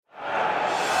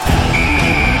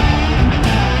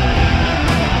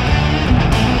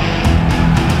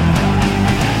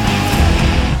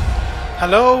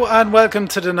Hello and welcome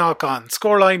to the Knock On,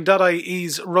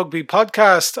 Scoreline.ie's rugby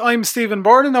podcast. I'm Stephen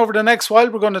Borden. Over the next while,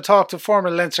 we're going to talk to former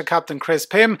Leinster captain Chris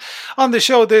Pym. On the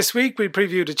show this week, we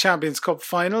preview the Champions Cup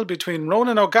final between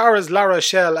Ronan O'Gara's La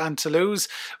Rochelle and Toulouse.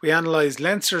 We analyse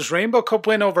Leinster's Rainbow Cup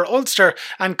win over Ulster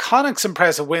and Connacht's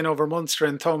impressive win over Munster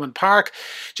in Thomond Park.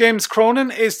 James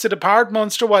Cronin is to depart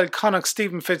Munster while Connacht's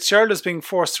Stephen Fitzgerald is being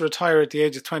forced to retire at the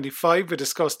age of 25. We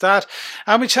discussed that.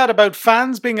 And we chat about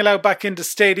fans being allowed back into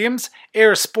stadiums,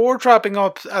 Air Sport wrapping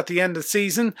up at the end of the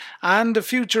season, and the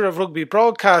future of rugby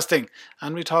broadcasting.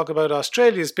 And we talk about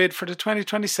Australia's bid for the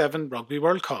 2027 Rugby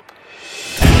World Cup.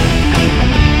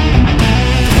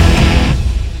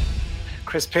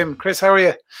 Chris Pym. Chris, how are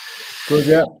you? Good,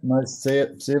 yeah. Nice to see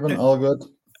you, Stephen. All good.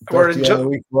 We're enjoying the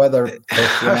week weather.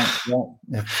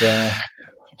 It's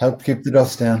helped keep the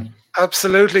dust down.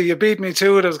 Absolutely. You beat me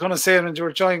to it. I was going to say, and you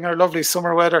were enjoying our lovely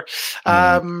summer weather.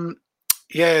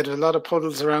 Yeah, there were a lot of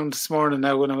puddles around this morning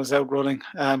now when I was out running.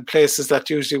 Places that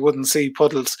usually wouldn't see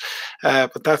puddles.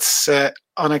 But that's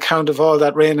on account of all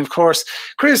that rain, of course.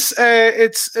 Chris,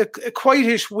 it's a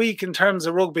quietish week in terms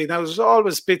of rugby. Now, there's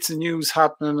always bits of news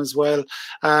happening as well.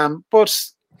 But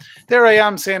there I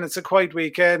am saying it's a quiet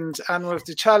weekend, and with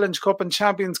the Challenge Cup and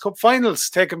Champions Cup finals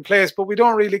taking place, but we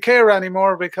don't really care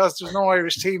anymore because there's no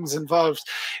Irish teams involved,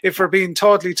 if we're being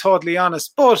totally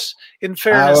honest. But in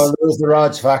fairness, well, there's the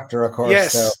Raj factor, of course.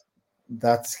 Yes. So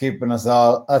that's keeping us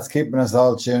all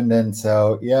tuned in.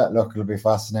 So yeah, look, it'll be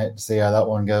fascinating to see how that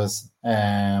one goes.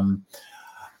 I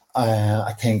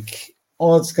think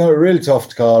it's going to be really tough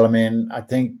to call. I mean, I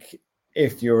think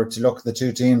if you were to look at the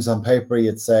two teams on paper,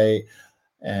 you'd say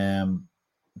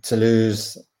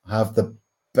Toulouse have the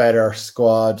better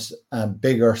squad and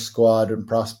bigger squad and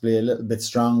possibly a little bit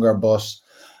stronger, but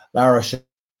La Rochelle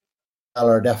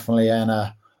are definitely in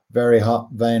a very hot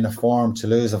vein of form.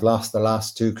 Toulouse have lost their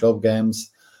last two club games,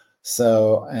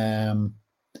 so there'll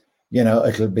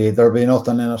be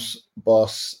nothing in it,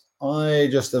 but I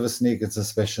just have a sneaking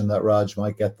suspicion that Raj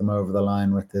might get them over the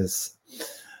line with his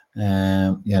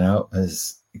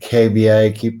his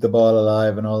KBA, keep the ball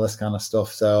alive and all this kind of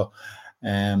stuff. So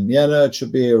it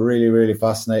should be a really, really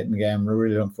fascinating game. We're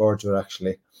really looking forward to it,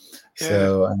 actually. Yeah.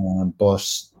 So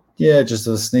just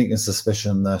a sneaking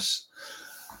suspicion that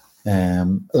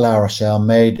La Rochelle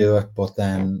may do it, but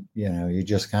then you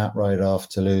just can't write off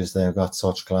Toulouse. They've got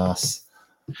such class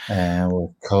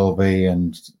with Kobe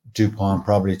and Dupont,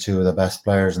 probably two of the best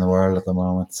players in the world at the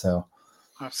moment. So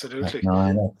absolutely,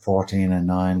 at 14 and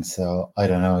 9. So I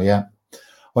don't know. Yeah.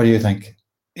 What do you think?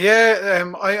 Yeah,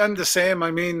 I'm the same.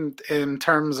 I mean, in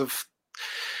terms of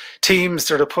teams,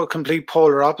 they're the complete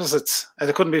polar opposites.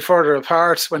 They couldn't be further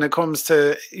apart when it comes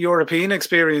to European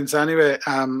experience anyway,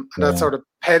 and that sort of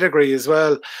pedigree as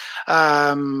well.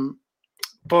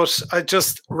 But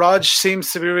Raj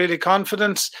seems to be really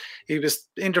confident. He was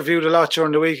interviewed a lot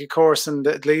during the week, of course, and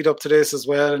the lead up to this as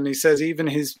well. And he says even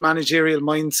his managerial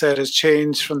mindset has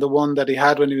changed from the one that he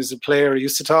had when he was a player. He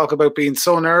used to talk about being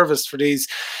so nervous for these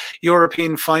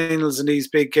European finals and these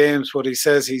big games, but he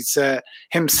says he's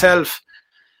himself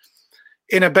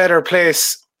in a better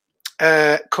place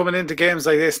coming into games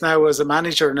like this now as a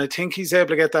manager, and I think he's able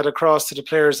to get that across to the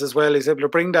players as well. He's able to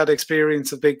bring that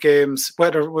experience of big games,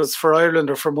 whether it was for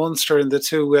Ireland or for Munster in the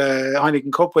two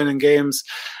Heineken Cup winning games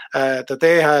that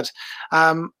they had,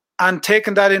 and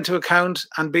taking that into account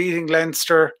and beating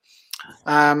Leinster,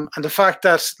 and the fact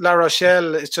that La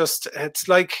Rochelle is it's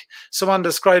like someone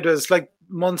described it as like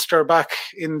Munster back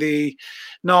in the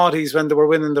noughties when they were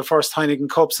winning the first Heineken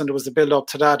Cups, and there was the build up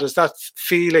to that. There's that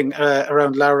feeling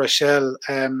around La Rochelle.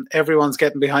 Everyone's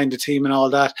getting behind the team and all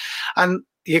that, and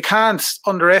you can't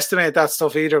underestimate that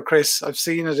stuff either, Chris. I've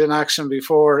seen it in action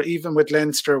before, even with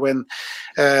Leinster when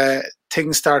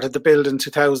things started to build in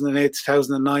 2008,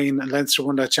 2009, and Leinster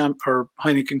won that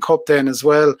Heineken Cup then as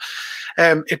well.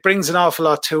 It brings an awful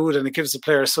lot to it, and it gives the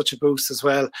players such a boost as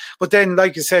well. But then,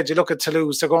 like you said, you look at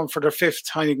Toulouse, they're going for their fifth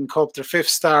Heineken Cup, their fifth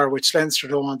star, which Leinster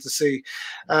don't want to see.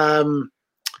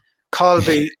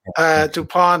 Colby,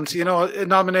 Dupont,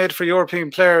 nominated for European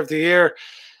Player of the Year.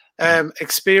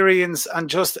 Experience, and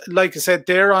just like I said,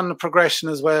 they're on the progression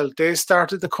as well. They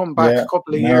started to come back a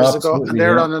couple of years ago, and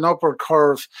they're on an upward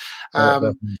curve.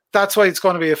 That's why it's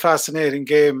going to be a fascinating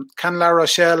game. Can La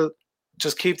Rochelle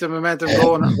just keep the momentum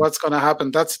going, and what's going to happen?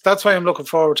 That's why I'm looking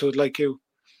forward to it, like you.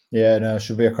 Yeah, no, it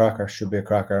should be a cracker,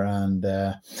 and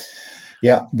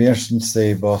be interesting to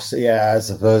see. But I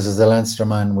suppose as a Leinster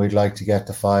man, we'd like to get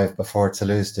to 5 before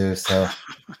Toulouse do. So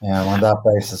on that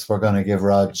basis, we're going to give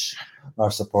Raj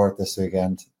our support this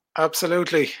weekend.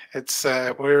 Absolutely. It's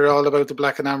we're all about the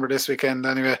black and amber this weekend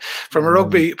anyway. From a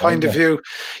rugby point of view.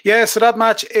 Yeah, so that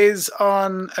match is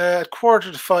on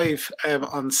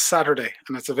 4:45 on Saturday,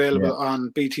 and it's available on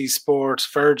BT Sport,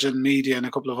 Virgin Media and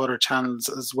a couple of other channels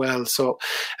as well. So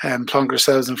plonk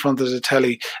yourselves in front of the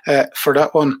telly for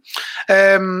that one.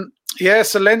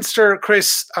 So Leinster,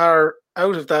 Chris, are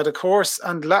out of that, of course,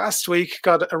 and last week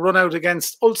got a run out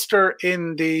against Ulster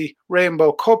in the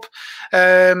Rainbow Cup.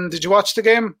 Did you watch the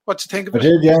game? What do you think of it? I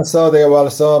did, yeah. I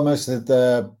saw most of it.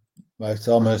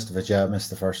 I missed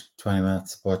the first 20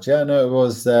 minutes, but yeah, no, it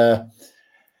was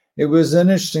an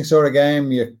interesting sort of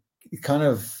game. You kind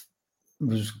of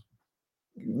was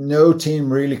no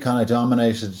team really kind of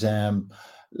dominated.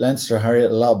 Leinster had a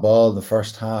lot of ball in the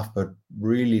first half, but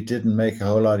really didn't make a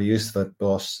whole lot of use of it.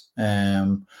 But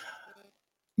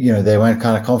they went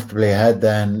kind of comfortably ahead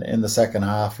then in the second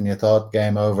half, and you thought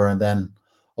game over, and then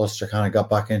Ulster kind of got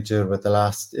back into it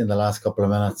in the last couple of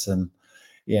minutes, and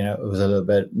it was a little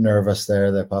bit nervous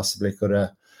there. They possibly could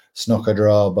have snuck a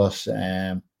draw, but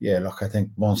I think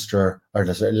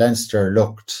Leinster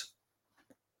looked,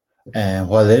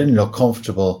 while they didn't look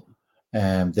comfortable,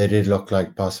 they did look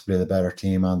like possibly the better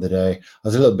team on the day. I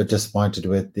was a little bit disappointed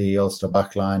with the Ulster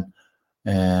backline.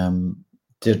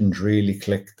 Didn't really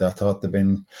click. I thought they've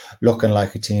been looking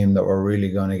like a team that were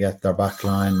really going to get their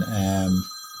backline.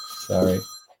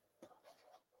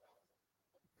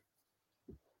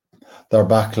 Their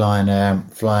backline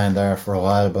flying there for a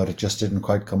while, but it just didn't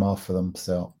quite come off for them.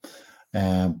 So,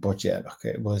 it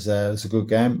was a good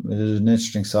game. It was an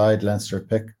interesting side Leinster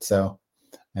picked. So,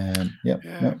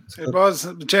 it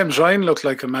was. James Ryan looked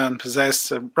like a man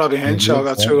possessed. Robbie Henshaw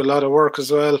got through a lot of work as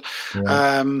well.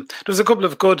 Yeah. There was a couple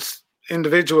of good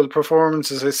individual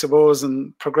performances, I suppose,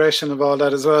 and progression of all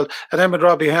that as well. And then with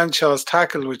Robbie Henshaw's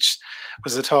tackle, which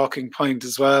was a talking point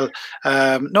as well.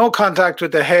 No contact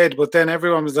with the head, but then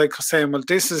everyone was like saying, well,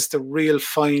 this is the real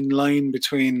fine line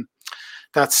between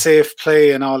that safe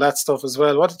play and all that stuff as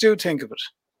well. What did you think of it?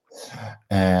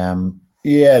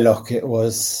 Look,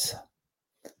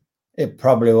 it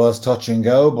probably was touch and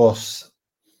go, but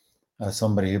as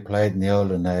somebody who played in the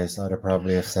olden days, I'd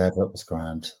probably have said it was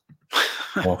grand.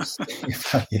 But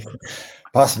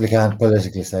possibly can't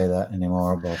politically say that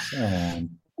anymore, but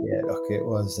it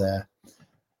was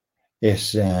I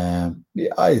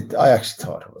actually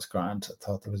thought it was grand. I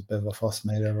thought there was a bit of a fuss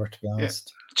made over it, to be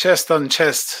honest. Chest on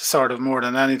chest, sort of, more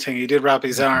than anything. He did wrap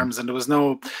his arms, and there was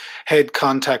no head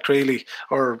contact really,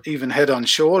 or even head on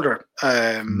shoulder,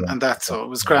 and that, so it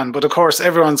was grand. But of course,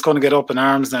 everyone's going to get up in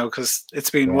arms now because it's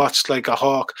been watched like a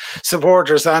hawk.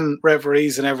 Supporters and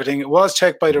referees and everything. It was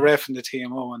checked by the ref and the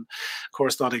TMO, and of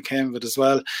course, nothing came of it as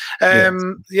well.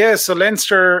 So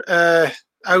Leinster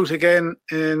out again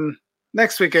in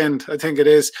next weekend, I think it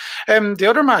is. The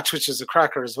other match, which is a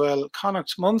cracker as well,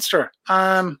 Connacht Munster.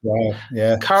 Carlo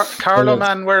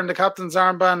man wearing the captain's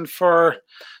armband for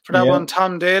that one.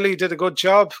 Tom Daly did a good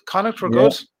job. Connacht were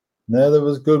good. No, that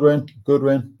was a good win.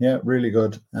 Yeah, really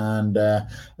good. And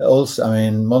also, I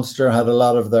mean, Munster had a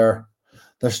lot of their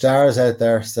stars out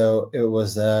there, so it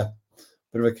was a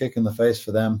bit of a kick in the face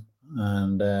for them.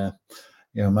 And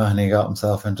Mahoney got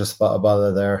himself into a spot of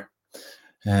bother there.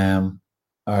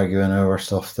 Arguing over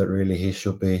stuff that really he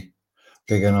should be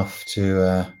big enough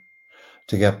to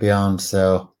get beyond.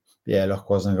 So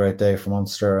wasn't a great day for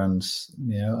Munster, and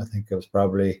I think it was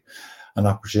probably an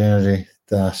opportunity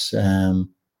that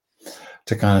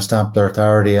to kind of stamp their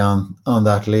authority on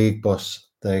that league, but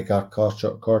they got caught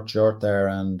short there.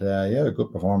 And a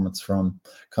good performance from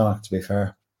Connacht, to be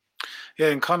fair. Yeah,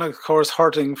 and Connacht, of course,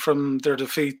 hurting from their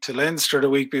defeat to Leinster the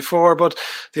week before. But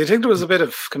do you think there was a bit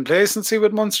of complacency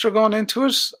with Munster going into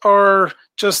it, or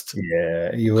just?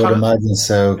 Yeah, you would imagine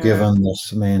so, given that,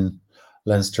 I mean,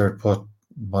 Leinster put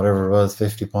whatever it was,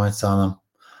 50 points on them,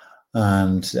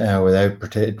 and without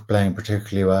playing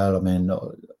particularly well. I mean,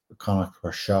 Connacht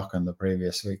were shocking the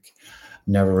previous week.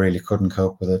 Never really couldn't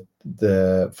cope with it,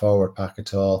 the forward pack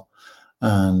at all,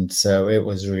 and so it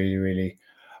was really, really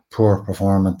poor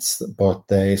performance, but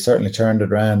they certainly turned it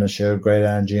around and showed great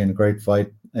energy and a great fight.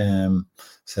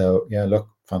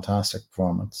 Fantastic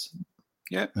performance.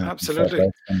 Yeah, absolutely.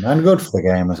 And good for the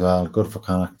game as well. Good for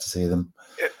Connacht to see them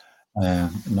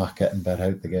not getting bet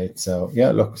out the gate. So,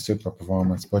 super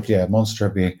performance. But Munster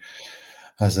be,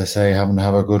 as I say, having to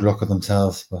have a good look at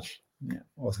themselves, but it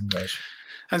wasn't great.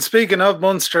 And speaking of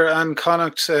Munster and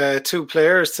Connacht, two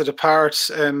players to depart.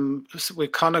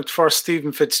 With Connacht first,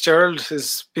 Stephen Fitzgerald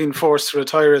has been forced to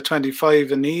retire at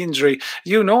 25 in knee injury.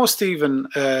 You know Stephen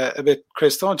a bit,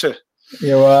 Chris, don't you?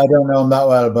 Yeah, well, I don't know him that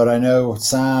well, but I know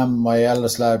Sam, my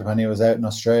eldest lad, when he was out in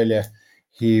Australia,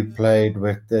 he played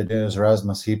with Dennis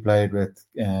Erasmus. He played with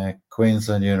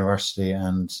Queensland University,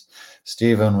 and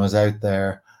Stephen was out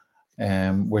there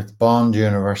with Bond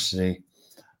University,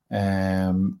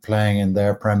 playing in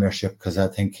their premiership, because I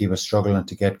think he was struggling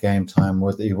to get game time.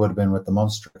 He would have been with the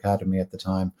Munster Academy at the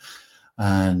time,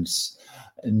 and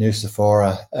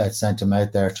Nucifora sent him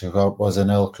out there to go, was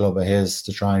an old club of his,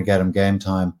 to try and get him game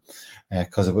time,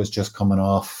 because it was just coming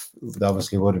off.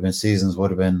 Obviously, seasons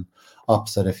would have been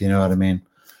opposite, if you know what I mean.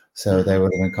 So they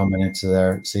would have been coming into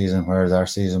their season, whereas our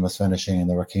season was finishing, and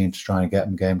they were keen to try and get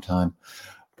him game time.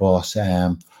 But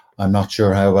I'm not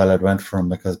sure how well it went for him,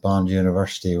 because Bond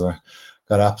University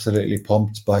got absolutely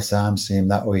pumped by Sam's team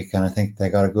that week, and I think they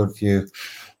got a good few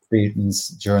beatings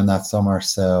during that summer.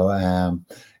 So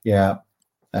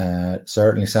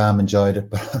certainly Sam enjoyed it,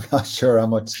 but I'm not sure how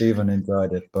much Stephen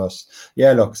enjoyed it. But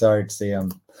yeah, look, sorry to see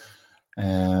him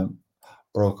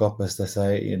broke up, as they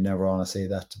say. You never want to see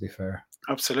that, to be fair.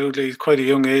 Absolutely, quite a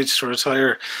young age to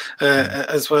retire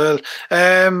as well.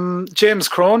 James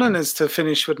Cronin is to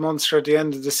finish with Munster at the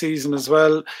end of the season as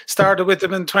well. Started with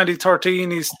them in 2013.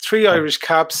 He's 3 Irish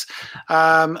caps,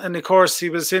 and of course he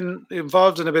was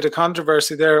involved in a bit of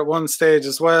controversy there at one stage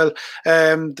as well.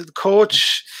 The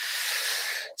coach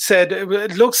said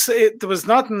there was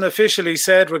nothing officially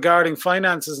said regarding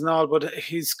finances and all, but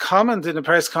his comment in a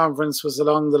press conference was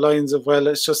along the lines of, well,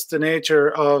 it's just the nature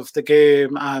of the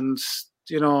game, and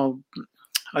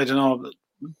I don't know,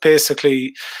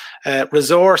 basically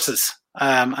resources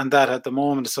and that at the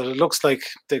moment. So it looks like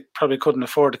they probably couldn't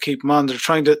afford to keep him on. They're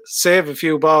trying to save a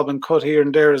few bob and cut here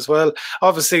and there as well.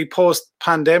 Obviously,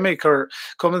 post-pandemic, or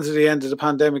coming to the end of the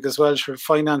pandemic as well, for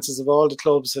finances of all the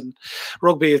clubs, and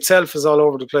rugby itself is all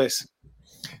over the place.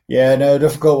 Yeah, no,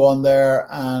 difficult one there.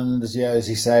 And yeah, as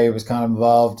you say, it was kind of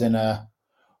involved in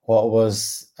what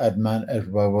was, I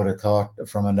would have thought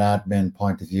from an admin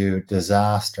point of view,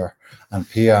 disaster and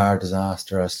PR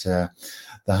disaster as to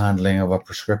the handling of a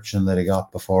prescription that he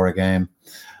got before a game,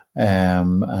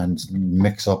 and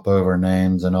mix up over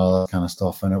names and all that kind of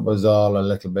stuff. And it was all a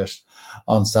little bit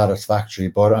unsatisfactory,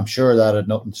 but I'm sure that had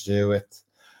nothing to do with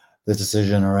the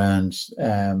decision around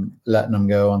letting him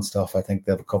go and stuff. I think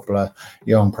they have a couple of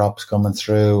young props coming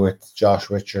through with Josh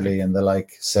Wycherley and the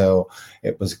like. So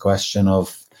it was a question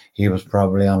of, he was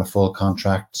probably on a full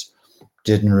contract,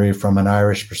 didn't really, from an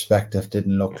Irish perspective,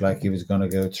 didn't look like he was going to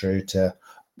go through to,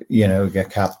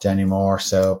 get capped anymore.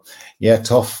 So yeah,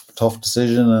 tough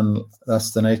decision, and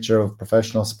that's the nature of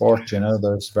professional sport.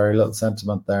 There's very little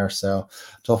sentiment there, so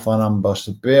tough on him. But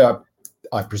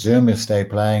I presume he'll stay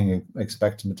playing. You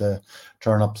expect him to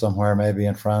turn up somewhere, maybe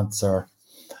in France or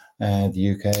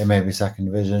the UK, maybe second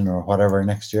division or whatever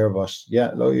next year. But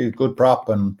yeah, look, he's a good prop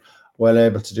and well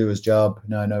able to do his job.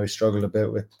 I know he struggled a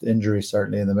bit with injury,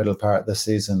 certainly in the middle part of the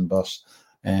season, but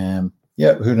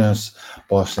who knows?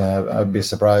 But I'd be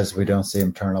surprised if we don't see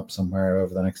him turn up somewhere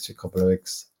over the next couple of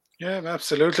weeks. Yeah,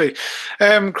 absolutely.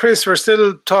 Chris, we're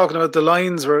still talking about the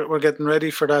Lions. We're getting ready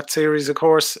for that series, of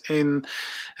course, in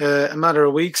a matter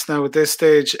of weeks now at this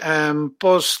stage.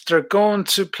 But they're going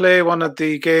to play one of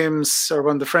the games, or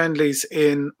one of the friendlies,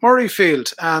 in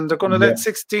Murrayfield, and they're going to let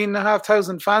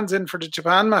 16,500 fans in for the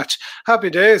Japan match. Happy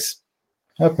days.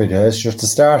 Happy days, just a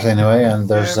start anyway. And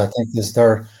there's, I think, is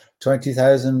there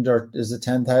 20,000 or is it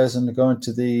 10,000 going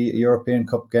to the European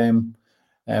Cup game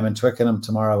in Twickenham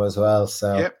tomorrow as well.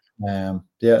 So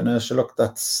look,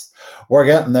 we're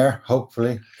getting there,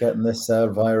 hopefully getting this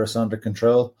virus under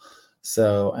control.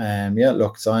 So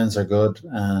look, signs are good,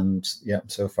 and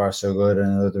so far so good. I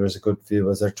know there was a good few.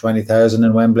 Was there 20,000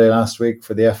 in Wembley last week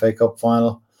for the FA Cup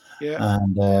final? Yeah,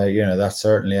 and that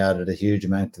certainly added a huge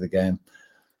amount to the game.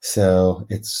 So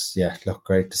it's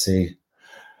great to see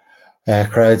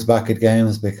crowds back at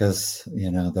games, because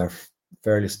they're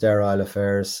fairly sterile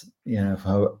affairs.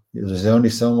 There's only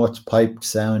so much piped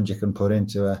sound you can put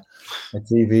into a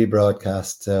TV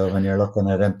broadcast. So when you're looking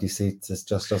at empty seats, it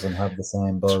just doesn't have the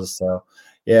same buzz. So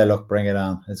look, bring it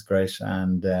on. It's great.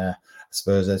 And I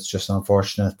suppose it's just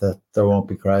unfortunate that there won't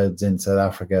be crowds in South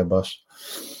Africa, but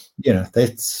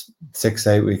it's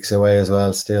 6-8 weeks away as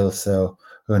well still. So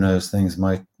who knows, things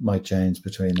might change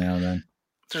between now and then.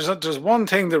 There's one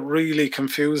thing that really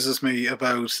confuses me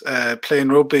about playing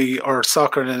rugby or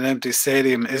soccer in an empty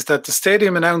stadium, is that the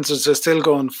stadium announcers are still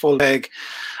going full peg.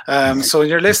 So when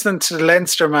you're listening to the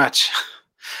Leinster match,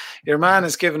 your man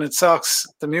is giving it socks.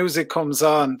 The music comes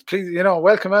on. Please,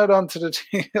 welcome out onto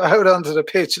the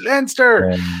pitch,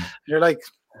 Leinster. You're like,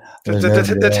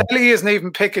 The telly isn't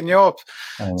even picking you up.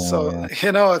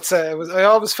 You know, it's I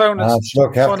always found it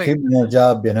look, you have to keep them in a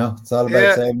job, you know. It's all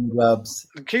about saving jobs.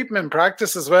 Keep them in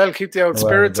practice as well. Keep the old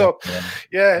spirits up.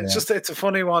 It's just, it's a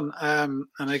funny one. And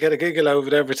I get a giggle out of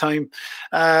it every time.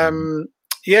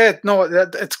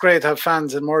 It's great to have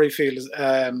fans in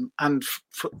Murrayfield, and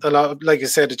a lot, like you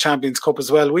said, the Champions Cup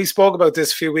as well. We spoke about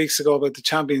this a few weeks ago about the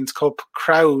Champions Cup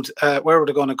crowd. Where were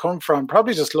they going to come from?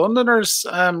 Probably just Londoners,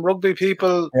 rugby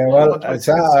people. Yeah, well,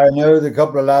 I know the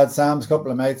couple of lads, Sam's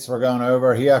couple of mates were going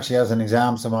over. He actually has an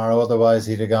exam tomorrow, otherwise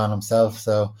he'd have gone himself.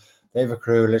 So they have a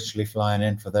crew literally flying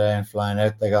in for the day and flying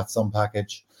out. They got some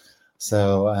package.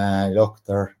 So look,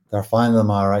 they're finding them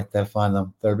all right. They'll find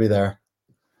them. They'll be there.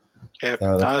 Yeah,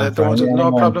 no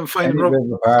problem finding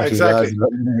room. Exactly.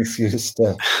 An excuse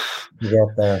to get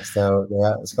there. So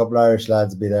yeah, there's a couple of Irish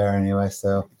lads will be there anyway.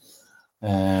 So I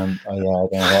don't know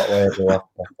what way to work,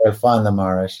 but they'll find them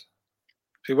all right.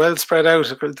 Be well spread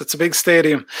out. That's a big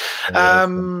stadium.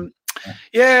 And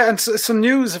some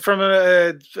news from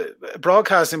a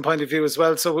broadcasting point of view as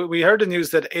well. So we heard the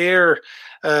news that Ayr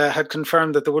had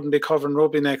confirmed that they wouldn't be covering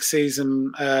rugby next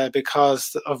season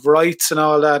because of rights and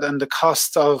all that, and the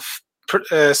cost of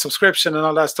subscription and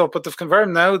all that stuff. But they've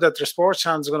confirmed now that their sports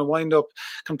channels are going to wind up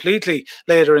completely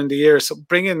later in the year. So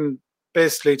bringing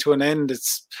basically to an end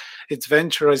its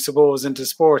venture, I suppose, into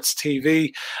sports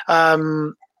TV.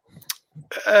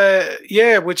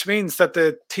 Which means that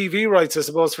the TV rights, I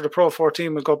suppose, for the Pro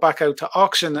 14 will go back out to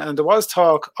auction. And there was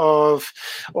talk of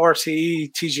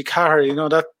RTE, TG Car, you know,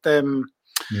 that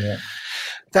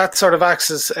that sort of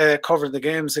acts as covering the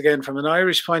games again from an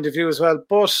Irish point of view as well.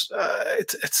 But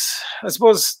it's I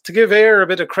suppose, to give Ayr a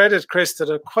bit of credit, Chris, that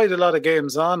there are quite a lot of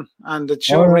games on, and the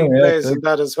show replays and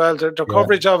that as well. Their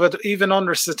coverage of it, even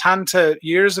under Setanta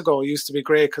years ago, used to be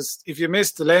great, because if you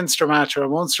missed the Leinster match or a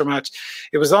Munster match,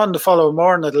 it was on the following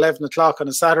morning at 11 o'clock on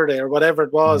a Saturday or whatever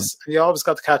it was. And you always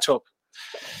got to catch up.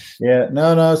 Yeah,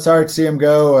 no, sorry to see him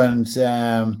go. And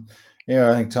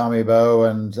I think Tommy Bowe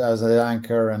and as an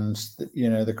anchor, and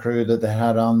the crew that they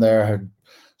had on there had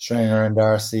Stringer and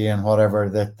Darcy and whatever,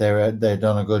 that they'd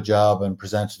done a good job and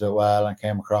presented it well and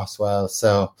came across well.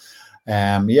 So,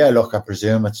 look, I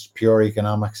presume it's pure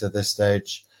economics at this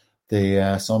stage.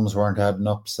 The sums weren't adding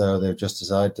up, so they've just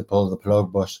decided to pull the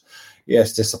plug. But yeah,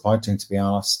 it's disappointing, to be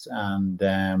honest. And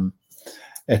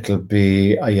it'll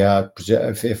be it'd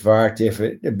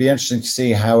be interesting to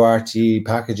see how RTE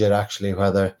package it, actually,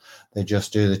 whether they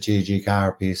just do the TG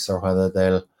Car piece or whether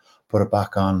they'll put it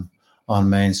back on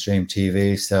mainstream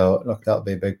TV. So look, that'll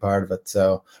be a big part of it.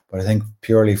 So, but I think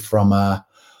purely from a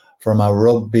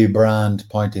rugby brand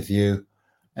point of view,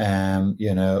 I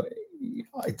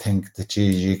think the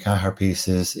TG Car piece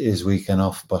is weak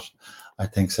enough, but I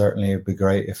think certainly it'd be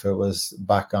great if it was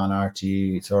back on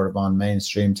RTE, sort of on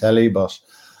mainstream telly. But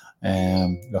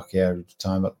time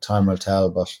will tell.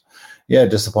 But yeah,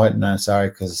 disappointing, and sorry,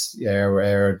 because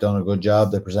Ayr done a good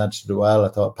job. They presented it well. I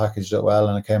thought packaged it well,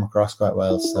 and it came across quite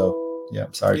well. So yeah,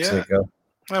 I'm sorry to see it go.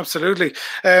 Absolutely.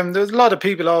 There's a lot of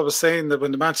people always saying that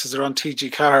when the matches are on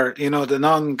TG Car, the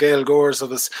non-Gael Gores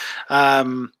of us,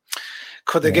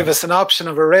 could they give us an option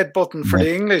of a red button for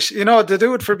the English? They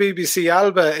do it for BBC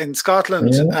Alba in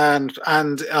Scotland and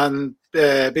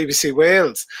BBC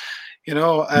Wales,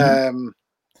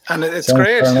 and it's sounds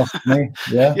great. Fair enough to me.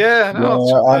 Yeah.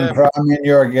 I'm in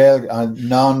your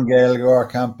non-Gael Gore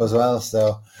camp as well.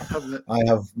 So I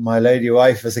have my lady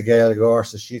wife is a Gael Gore,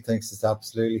 so she thinks it's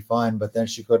absolutely fine. But then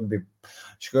she couldn't be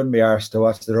arsed to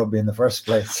watch the rugby in the first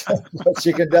place. But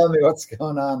she can tell me what's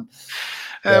going on.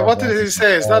 What did he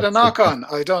say? Is that a knock on?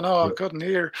 I don't know. I couldn't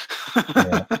hear.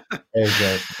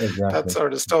 Exactly. That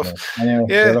sort of stuff.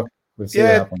 Anyway, we'll see what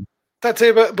happens. That's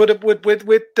it. But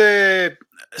with the,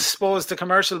 I suppose, the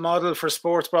commercial model for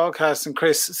sports broadcasting,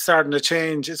 Chris, starting to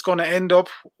change, it's going to end up,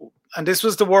 and this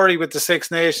was the worry with the Six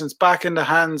Nations, back in the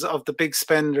hands of the big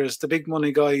spenders, the big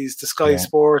money guys, the Sky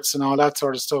Sports and all that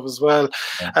sort of stuff as well.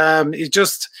 You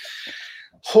just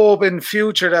hope in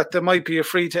future that there might be a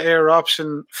free-to-air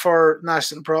option for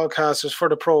national broadcasters for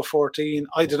the Pro 14.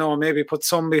 I don't know, maybe put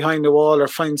some behind the wall or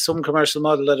find some commercial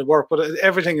model that'll work. But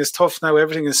everything is tough now.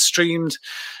 Everything is streamed.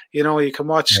 You can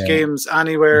watch games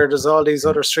anywhere. There's all these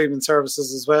other streaming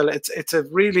services as well. It's a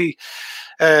really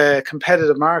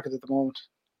competitive market at the moment.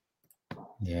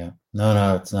 Yeah.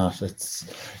 No, it's not. It's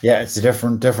a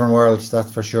different world,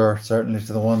 that's for sure. Certainly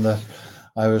to the one that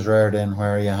I was reared in,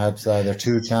 where you had either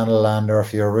 2-channel land, or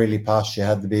if you were really posh, you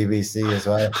had the BBC as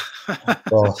well.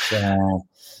 But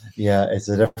it's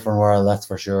a different world, that's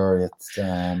for sure. It's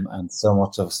and so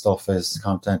much of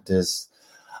content is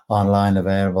online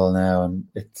available now, and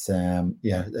it's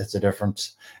it's a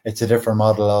different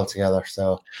model altogether.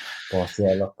 So, but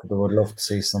yeah, look, we would love to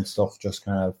see some stuff just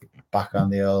kind of back on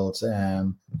the old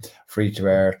free to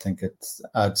air. I think it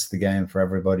adds the game for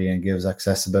everybody and gives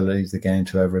accessibility to the game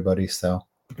to everybody. So.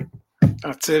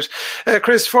 That's it.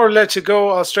 Chris, before I let you go,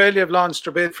 Australia have launched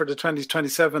their bid for the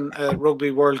 2027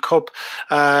 Rugby World Cup.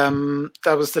 That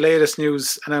was the latest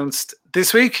news announced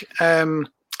this week,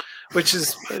 which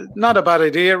is not a bad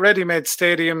idea. Ready-made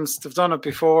stadiums, they've done it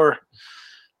before.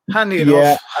 Handy enough.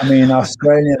 Yeah, I mean,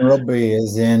 Australian rugby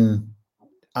is in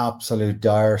absolute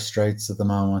dire straits at the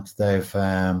moment. They've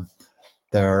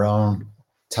their own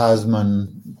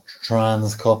Tasman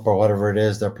Trans Cup or whatever it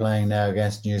is they're playing now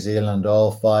against New Zealand.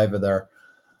 All 5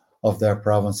 of their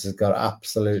provinces got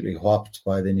absolutely whopped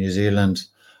by the New Zealand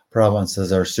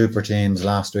provinces or super teams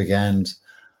last weekend,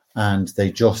 and they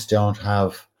just don't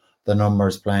have the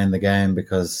numbers playing the game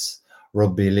because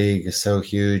rugby league is so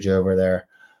huge over there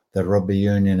that rugby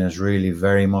union is really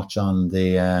very much on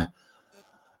the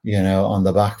on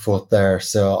the back foot there.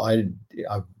 So I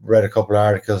read a couple of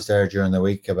articles there during the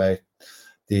week about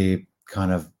the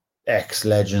kind of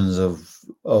ex-legends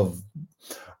of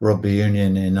rugby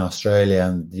union in Australia,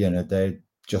 and they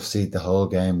just see the whole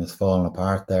game is falling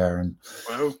apart there. And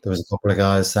wow. There was a couple of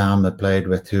guys Sam that played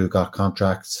with who got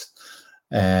contracts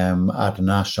at the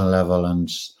national level, and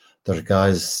there's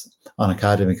guys on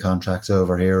academy contracts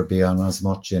over here beyond as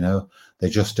much. They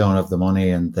just don't have the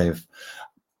money, and they've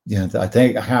I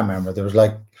can't remember, there was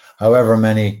like however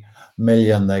many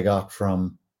million they got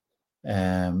from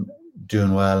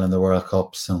doing well in the World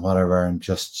Cups and whatever, and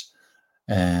just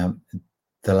the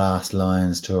Last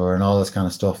Lions tour and all this kind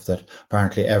of stuff, that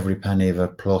apparently every penny of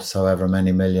it plus however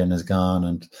many million is gone,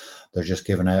 and they're just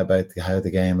giving out about how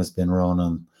the game has been run,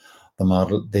 and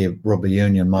the rugby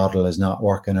union model is not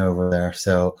working over there.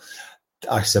 So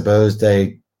I suppose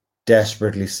they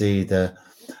desperately see the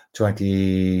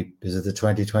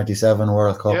 2027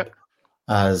 World Cup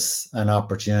as an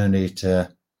opportunity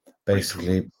to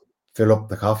basically fill up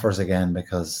the coffers again,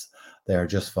 because they're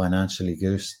just financially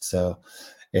goosed. So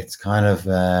it's kind of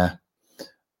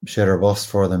shit or bust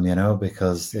for them,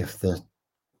 because if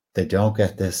they don't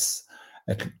get this,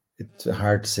 it's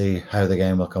hard to see how the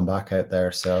game will come back out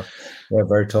there. So a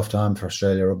very tough time for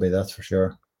Australia rugby, that's for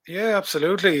sure. Yeah,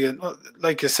 absolutely. And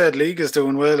like you said, league is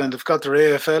doing well, and they've got their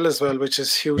AFL as well, which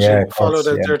is hugely followed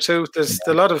out there too. There's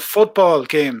a lot of football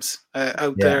games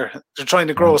out there. They're trying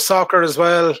to grow soccer as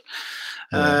well.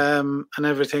 And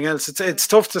everything else. It's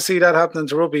tough to see that happening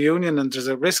to rugby union, and there's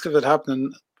a risk of it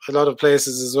happening a lot of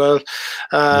places as well.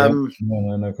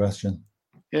 No question.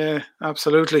 Yeah,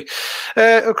 absolutely.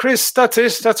 Chris, that's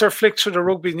it. That's our flick through the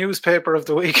rugby newspaper of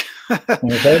the week.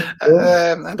 Okay, cool.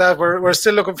 And that we're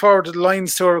still looking forward to the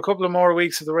Lions tour. A couple of more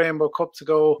weeks of the Rainbow Cup to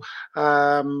go,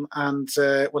 and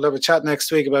we'll have a chat next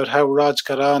week about how Rog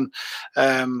got on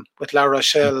with La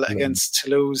Rochelle against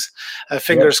Toulouse.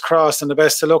 Fingers crossed, and the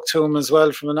best of luck to him as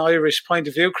well from an Irish point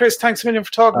of view. Chris, thanks a million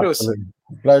for talking to us.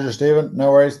 Pleasure, Stephen.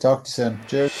 No worries. Talk to you soon.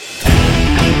 Cheers.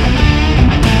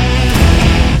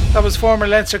 That was former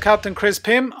Leinster captain Chris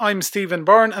Pym. I'm Stephen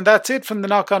Byrne, and that's it from the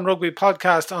Knock On Rugby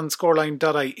podcast on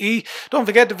scoreline.ie. Don't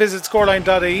forget to visit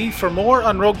scoreline.ie for more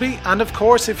on rugby, and of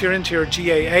course, if you're into your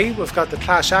GAA, we've got the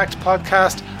Clash Act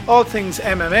podcast, all things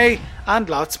MMA, and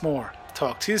lots more.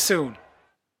 Talk to you soon.